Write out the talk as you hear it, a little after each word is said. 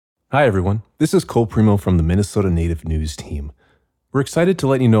Hi, everyone. This is Cole Primo from the Minnesota Native News team. We're excited to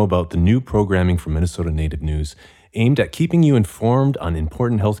let you know about the new programming from Minnesota Native News aimed at keeping you informed on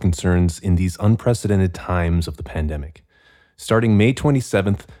important health concerns in these unprecedented times of the pandemic. Starting May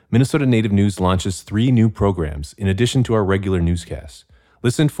 27th, Minnesota Native News launches 3 new programs in addition to our regular newscasts.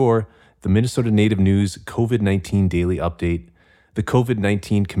 Listen for the Minnesota Native News COVID-19 Daily Update, the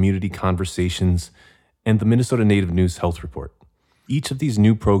COVID-19 Community Conversations, and the Minnesota Native News Health Report. Each of these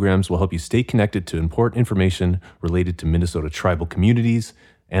new programs will help you stay connected to important information related to Minnesota tribal communities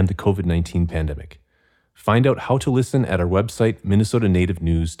and the COVID-19 pandemic. Find out how to listen at our website,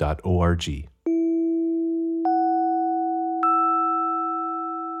 minnesotanativenews.org.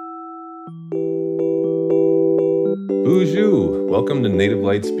 Bonjour! Welcome to Native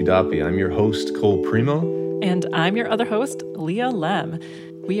Lights Bidapi. I'm your host, Cole Primo. And I'm your other host, Leah Lem.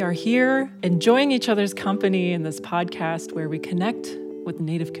 We are here enjoying each other's company in this podcast where we connect with the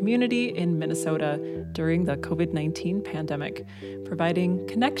Native community in Minnesota during the COVID-19 pandemic, providing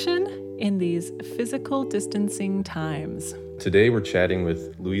connection in these physical distancing times. Today we're chatting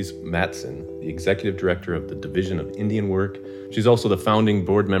with Louise Matson, the Executive Director of the Division of Indian Work. She's also the founding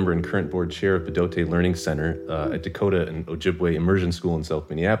board member and current board chair of Bdote Learning Center at Dakota and Ojibwe Immersion School in South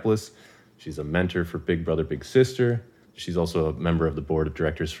Minneapolis. She's a mentor for Big Brother, Big Sister. She's also a member of the board of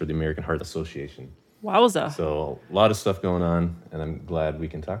directors for the American Heart Association. Wowza. So a lot of stuff going on, and I'm glad we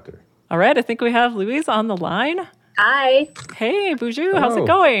can talk to her. All right, I think we have Louise on the line. Hi. Hey, Bonjour, how's it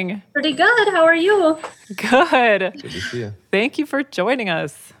going? Pretty good. How are you? Good. Good to see you. Thank you for joining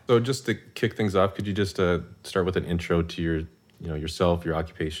us. So just to kick things off, could you just start with an intro to yourself, your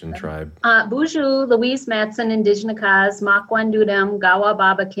occupation, tribe? Bonjour, Louise Matson, Indigenous, Makwan Dudem, Gawa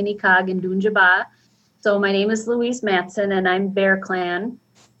Baba, Kinikag, and Dunjaba. So my name is Louise Matson, and I'm Bear Clan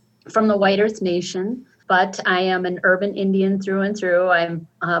from the White Earth Nation, but I am an urban Indian through and through. I'm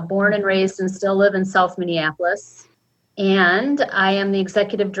born and raised and still live in South Minneapolis. And I am the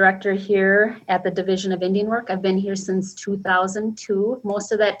executive director here at the Division of Indian Work. I've been here since 2002,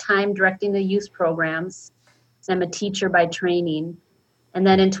 most of that time directing the youth programs. I'm a teacher by training. And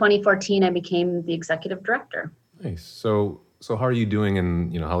then in 2014, I became the executive director. Nice. So how are you doing,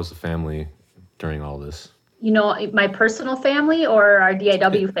 and how's the family during all this? My personal family or our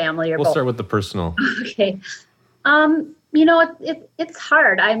DIW family? Or we'll both? Start with the personal. Okay. It's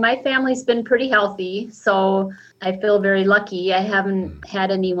hard. My family's been pretty healthy, so I feel very lucky. I haven't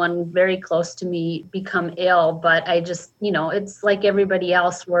had anyone very close to me become ill, but I just, it's like everybody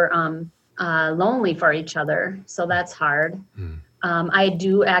else, we're lonely for each other, so that's hard. I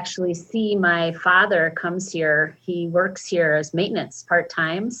do actually see my father comes here. He works here as maintenance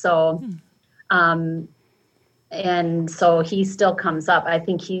part-time, so and so he still comes up. I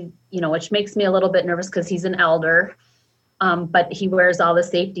think he, which makes me a little bit nervous because he's an elder, but he wears all the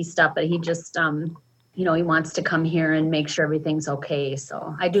safety stuff, but he just, he wants to come here and make sure everything's okay.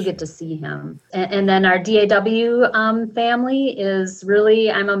 So I do get to see him. And then our DAW family is really,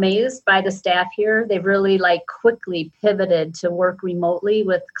 I'm amazed by the staff here. They've really quickly pivoted to work remotely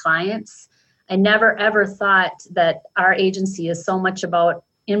with clients. I never, ever thought that our agency is so much about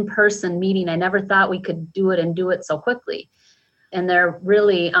in-person meeting. I never thought we could do it and do it so quickly. And they're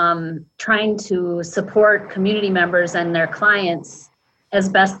really trying to support community members and their clients as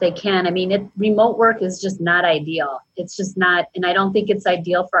best they can. I mean, remote work is just not ideal. It's just not, and I don't think it's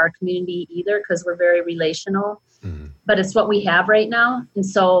ideal for our community either because we're very relational, but it's what we have right now. And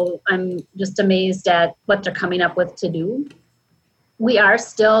so I'm just amazed at what they're coming up with to do. We are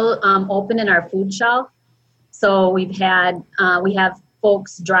still open in our food shelf. So we have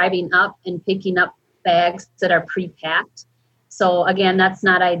folks driving up and picking up bags that are pre-packed. So again, that's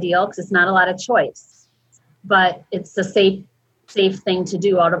not ideal because it's not a lot of choice, but it's a safe thing to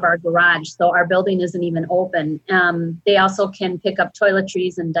do out of our garage. So our building isn't even open. They also can pick up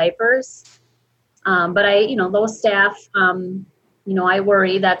toiletries and diapers. But those staff, I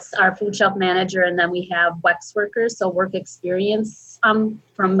worry. That's our food shelf manager. And then we have WEX workers, so work experience from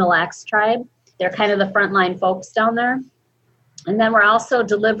Mille Lacs tribe. They're kind of the frontline folks down there. And then we're also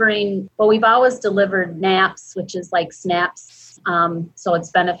delivering, we've always delivered NAPs, which is like SNAPs. So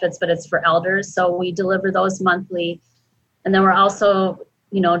it's benefits, but it's for elders. So we deliver those monthly. And then we're also,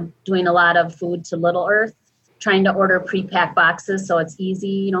 doing a lot of food to Little Earth, trying to order pre-packed boxes. So it's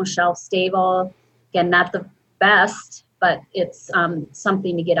easy, shelf stable. Again, not the best, but it's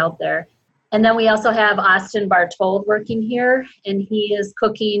something to get out there. And then we also have Austin Bartold working here, and he is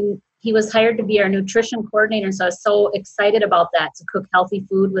cooking. He was hired to be our nutrition coordinator, so I was so excited about that, to cook healthy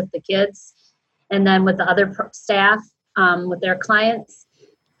food with the kids and then with the other staff, with their clients.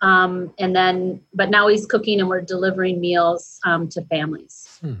 But now he's cooking and we're delivering meals to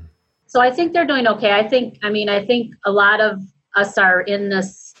families. So I think they're doing okay. I think a lot of us are in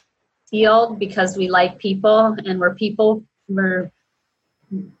this field because we like people and we're people.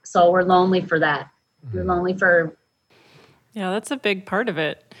 So we're lonely for that. We're lonely for. Yeah, that's a big part of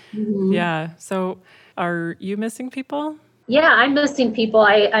it. Mhm. Yeah. So are you missing people? Yeah, I'm missing people.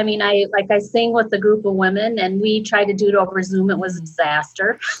 I sing with a group of women, and we tried to do it over Zoom. It was a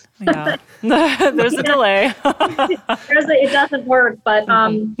disaster. Yeah. There's a delay. It doesn't work, but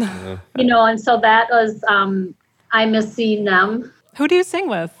and so that was. I miss seeing them. Who do you sing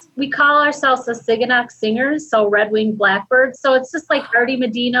with? We call ourselves the Siganak Singers, so Red Winged Blackbirds. So it's just like Artie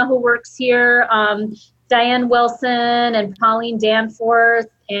Medina, who works here, Diane Wilson, and Pauline Danforth,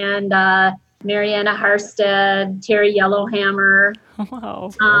 and Mariana Harstead, Terry Yellowhammer. Wow.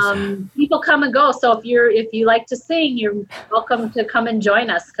 People come and go. So if you like to sing, you're welcome to come and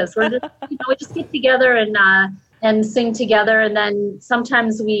join us, because we're just, we just get together and sing together, and then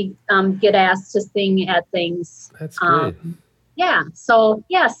sometimes we get asked to sing at things. That's great. Yeah. So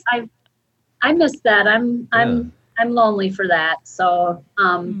yes, I miss that. I'm lonely for that. So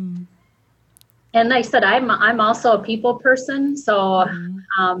and like I said, I'm also a people person. So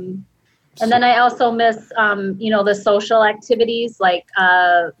and then I also miss the social activities, like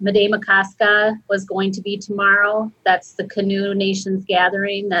Madema was going to be tomorrow. That's the Canoe Nations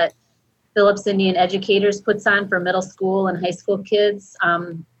gathering that Phillips Indian Educators puts on for middle school and high school kids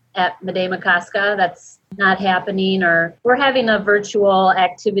at Madema. That's not happening, or we're having a virtual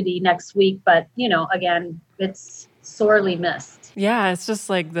activity next week, but again, it's sorely missed. Yeah, it's just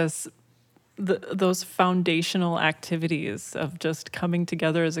like those foundational activities of just coming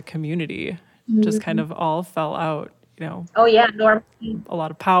together as a community just kind of all fell out, Oh yeah, Norm. A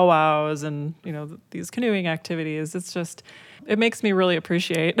lot of powwows and, these canoeing activities. It's just, it makes me really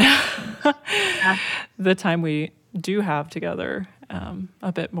appreciate the time we do have together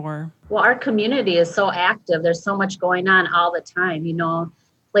a bit more. Well, our community is so active. There's so much going on all the time,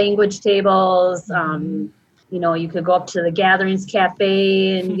 language tables, you could go up to the Gatherings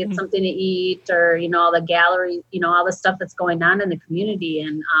Cafe and get something to eat, or, all the gallery, all the stuff that's going on in the community.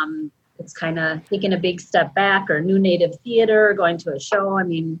 And it's kind of taking a big step back, or New Native Theater, going to a show.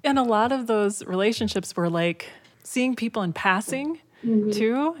 And a lot of those relationships were like seeing people in passing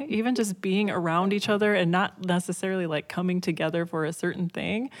too, even just being around each other and not necessarily like coming together for a certain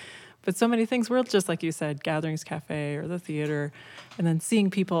thing. But so many things were just like you said, Gatherings Cafe or the theater, and then seeing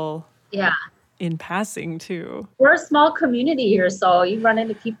people in passing too. We're a small community here, so you run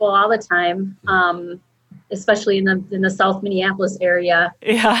into people all the time, especially in the South Minneapolis area.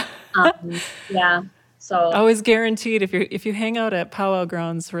 Yeah. Yeah. So always guaranteed if you hang out at powwow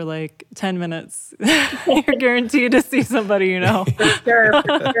grounds for like 10 minutes, you're guaranteed to see somebody For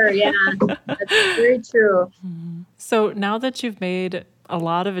sure. Yeah. That's very true. So now that you've made a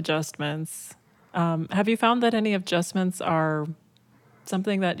lot of adjustments, have you found that any adjustments are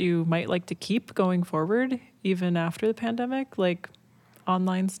something that you might like to keep going forward, even after the pandemic, like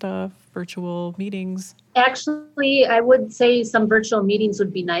online stuff, virtual meetings? Actually, I would say some virtual meetings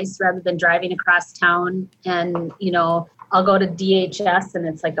would be nice rather than driving across town. And, I'll go to DHS and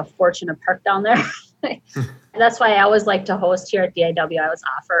it's like a fortune to park down there. That's why I always like to host here at DIW. I always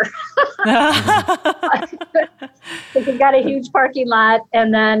offer. Because we've got a huge parking lot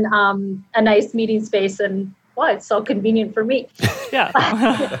and then a nice meeting space, and it's so convenient for me. Yeah.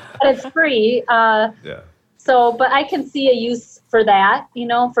 But it's free. So, but I can see a use for that,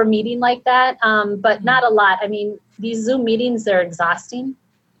 for meeting like that, but not a lot. These Zoom meetings, they're exhausting.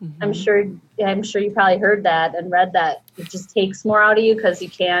 I'm sure you probably heard that and read that. It just takes more out of you because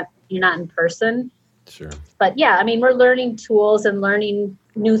you're not in person. Sure. But yeah, we're learning tools and learning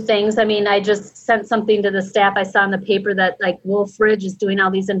new things. I just sent something to the staff. I saw in the paper that like Wolf Ridge is doing all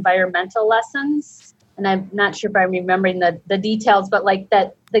these environmental lessons. And I'm not sure if I'm remembering the details, but like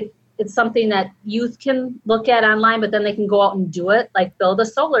that, it's something that youth can look at online, but then they can go out and do it, like build a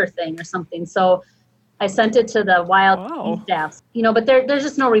solar thing or something. So I sent it to the wild staff, but there's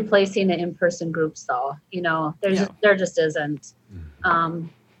just no replacing the in-person groups though. There just isn't.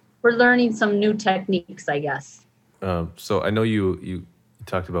 We're learning some new techniques, I guess. So I know you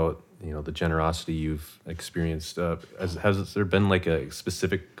talked about, the generosity you've experienced. Has there been like a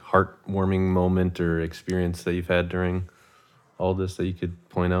specific heartwarming moment or experience that you've had during all this that you could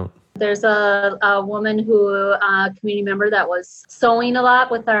point out? There's a woman a community member that was sewing a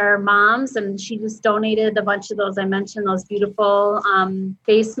lot with our moms, and she just donated a bunch of those, I mentioned, those beautiful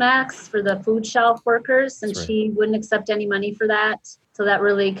face masks for the food shelf workers, and she wouldn't accept any money for that. So that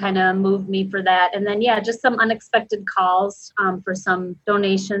really kind of moved me for that. And then, just some unexpected calls for some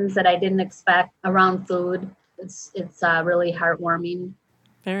donations that I didn't expect around food. It's really heartwarming.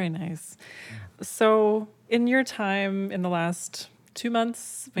 Very nice. So in your time in the last 2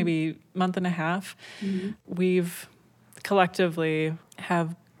 months, maybe month and a half, we've collectively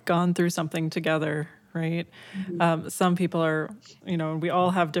have gone through something together, right? Some people are, we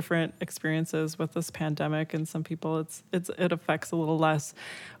all have different experiences with this pandemic, and some people it affects a little less.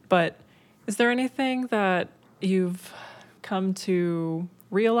 But is there anything that you've come to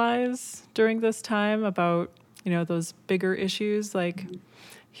realize during this time about, those bigger issues like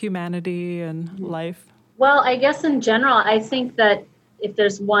humanity and life? Well, I guess in general, I think that if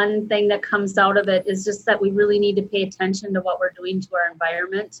there's one thing that comes out of it is just that we really need to pay attention to what we're doing to our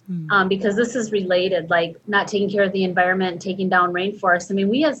environment, because this is related, like not taking care of the environment, taking down rainforests. I mean,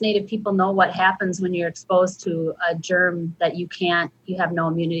 we as Native people know what happens when you're exposed to a germ that you have no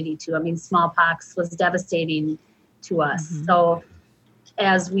immunity to. I mean, smallpox was devastating to us. So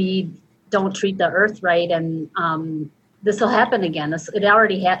as we don't treat the earth right, and this will happen again. It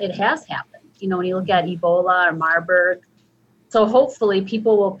has happened. When you look at Ebola or Marburg. So hopefully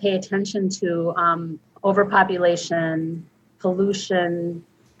people will pay attention to overpopulation, pollution,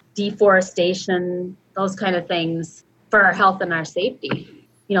 deforestation, those kind of things for our health and our safety.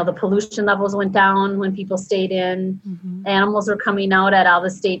 The pollution levels went down when people stayed in. Animals were coming out at all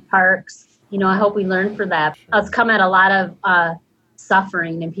the state parks. I hope we learn from that. It's come at a lot of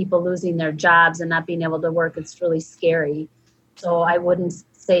suffering and people losing their jobs and not being able to work. It's really scary. So I wouldn't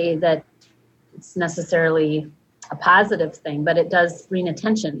say that it's necessarily a positive thing, but it does bring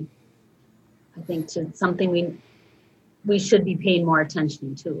attention, I think, to something we should be paying more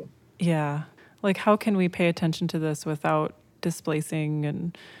attention to. Yeah. Like, how can we pay attention to this without displacing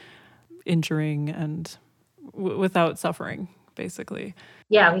and injuring and without suffering, basically?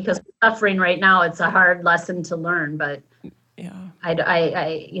 Yeah, because suffering right now, it's a hard lesson to learn, but yeah,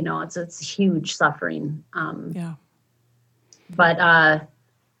 it's huge suffering. Yeah.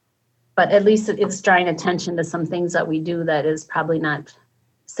 But at least it's drawing attention to some things that we do that is probably not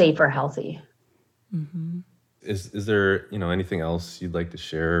safe or healthy. Is there, anything else you'd like to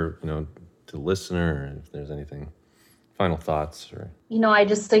share, to the listener, or if there's anything, final thoughts? Or I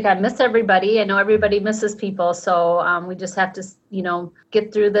just think I miss everybody. I know everybody misses people. So we just have to,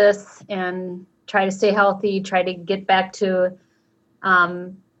 get through this and try to stay healthy, try to get back to,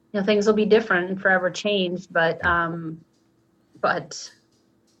 things will be different and forever changed. But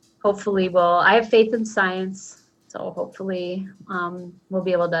hopefully I have faith in science. So hopefully we'll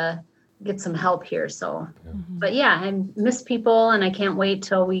be able to get some help here. So, But yeah, I miss people, and I can't wait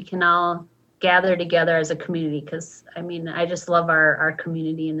till we can all gather together as a community, because I just love our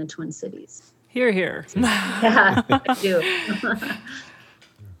community in the Twin Cities. Hear, hear. Yeah, I do.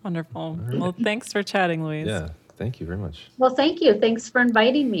 Wonderful. Right. Well, thanks for chatting, Louise. Yeah, thank you very much. Well, thank you. Thanks for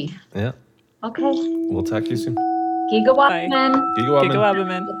inviting me. Yeah. Okay. We'll talk to you soon. Giga Wabaman. Giga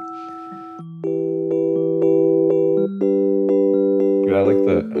Wabaman. I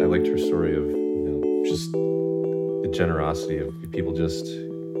liked her story of just the generosity of people just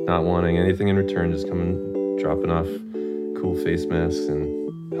not wanting anything in return, just coming, dropping off cool face masks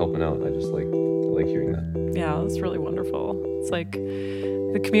and helping out. I like hearing that. Yeah, it's really wonderful. It's like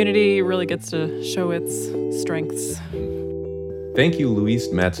the community really gets to show its strengths. Thank you, Louise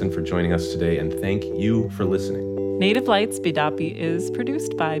Mattsson, for joining us today, and thank you for listening. Native Lights Bidapi is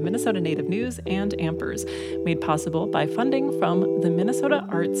produced by Minnesota Native News and Ampers, made possible by funding from the Minnesota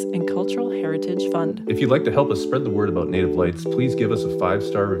Arts and Cultural Heritage Fund. If you'd like to help us spread the word about Native Lights, please give us a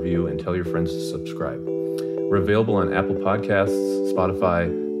 5-star review and tell your friends to subscribe. We're available on Apple Podcasts,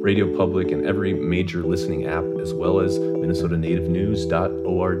 Spotify, Radio Public, and every major listening app, as well as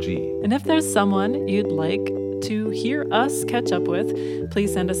minnesotanativenews.org. And if there's someone you'd like to hear us catch up with,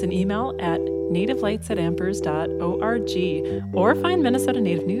 please send us an email at nativelights@ampers.org or find Minnesota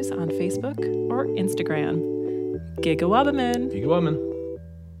Native News on Facebook or Instagram. Giga Wabaman. Giga Wabaman.